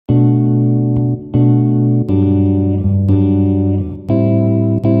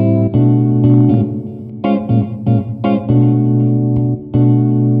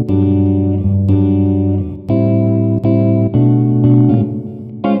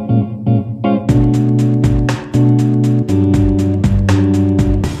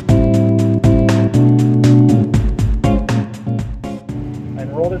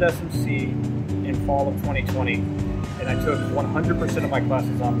my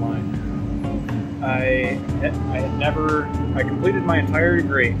classes online. I completed my entire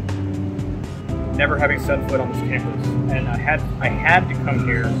degree, never having set foot on this campus, and I had to come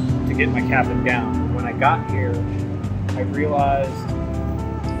here to get my cap and gown. When I got here, I realized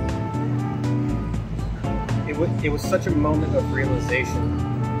it was such a moment of realization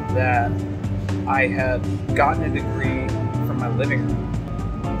that I had gotten a degree from my living room.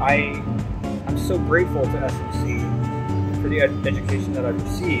 I'm so grateful to SMC for the education that I've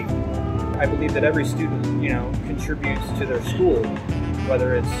received. I believe that every student, contributes to their school,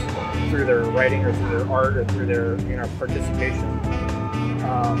 whether it's through their writing or through their art or through their, participation.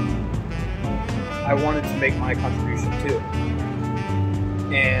 I wanted to make my contribution too.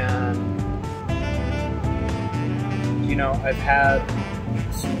 And, I've had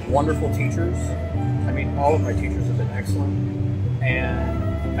some wonderful teachers. I mean, all of my teachers have been excellent,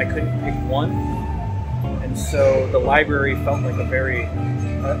 and I couldn't pick one. And so the library felt like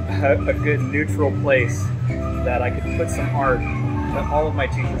a good neutral place that I could put some art that all of my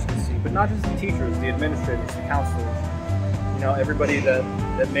teachers could see, but not just the teachers, the administrators, the counselors, everybody that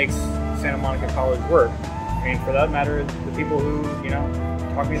makes Santa Monica College work. I mean, for that matter, the people who,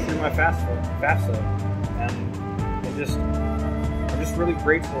 talk me through my FAFSA. And I'm just really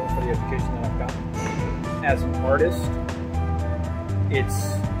grateful for the education that I've gotten. As an artist,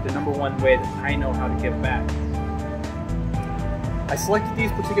 it's the number one way that I know how to give back. I selected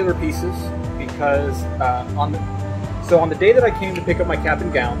these particular pieces because on the day that I came to pick up my cap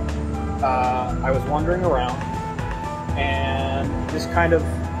and gown, I was wandering around and just kind of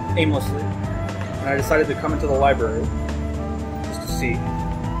aimlessly, and I decided to come into the library just to see.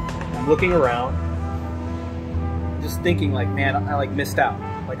 I'm looking around, just thinking like, man, I missed out.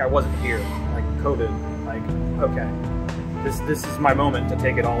 Like I wasn't here, like COVID, like, okay. This is my moment to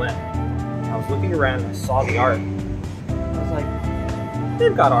take it all in. I was looking around and I saw the art. I was like,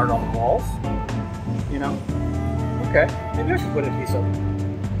 they've got art on the walls, Okay, maybe I should put a piece up.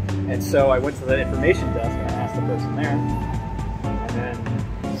 And so I went to the information desk and I asked the person there. And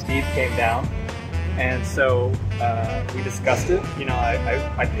then Steve came down. And so we discussed it.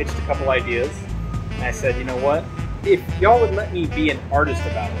 I pitched a couple ideas. And I said, you know what? If y'all would let me be an artist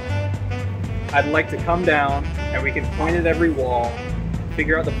about it, I'd like to come down and we can point at every wall,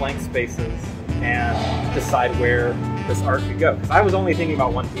 figure out the blank spaces, and decide where this art could go. Because I was only thinking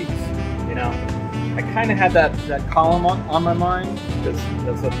about one piece, I kind of had that column on my mind, because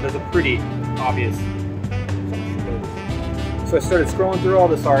there's a pretty obvious. So I started scrolling through all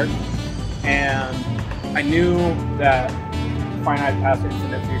this art, and I knew that Finite Past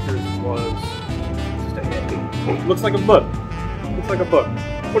Infinite Futures was just a hit. It looks like a book.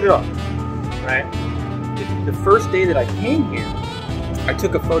 Put it up. Right? The first day that I came here, I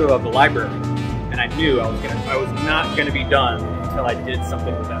took a photo of the library, and I knew I was not gonna be done until I did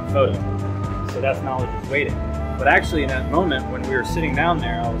something with that photo. So that's knowledge is waiting. But actually, in that moment when we were sitting down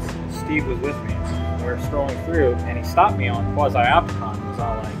there, Steve was with me. We were scrolling through, and he stopped me on Quasi-Opticon. He was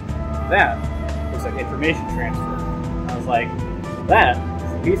all like, "That looks like information transfer." I was like, "That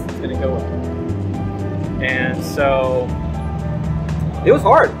is the piece that's gonna go with it." And so it was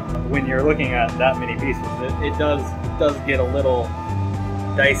hard. When you're looking at that many pieces, it does get a little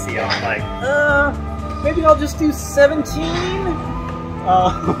dicey. I'm like, maybe I'll just do 17.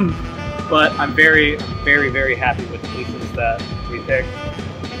 But I'm very, very, very happy with the pieces that we picked,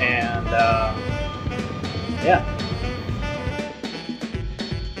 and yeah.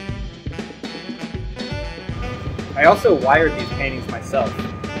 I also wired these paintings myself,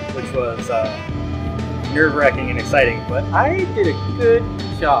 which was nerve-wracking and exciting, but I did a good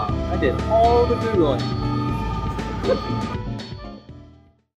job. I did all the Googling.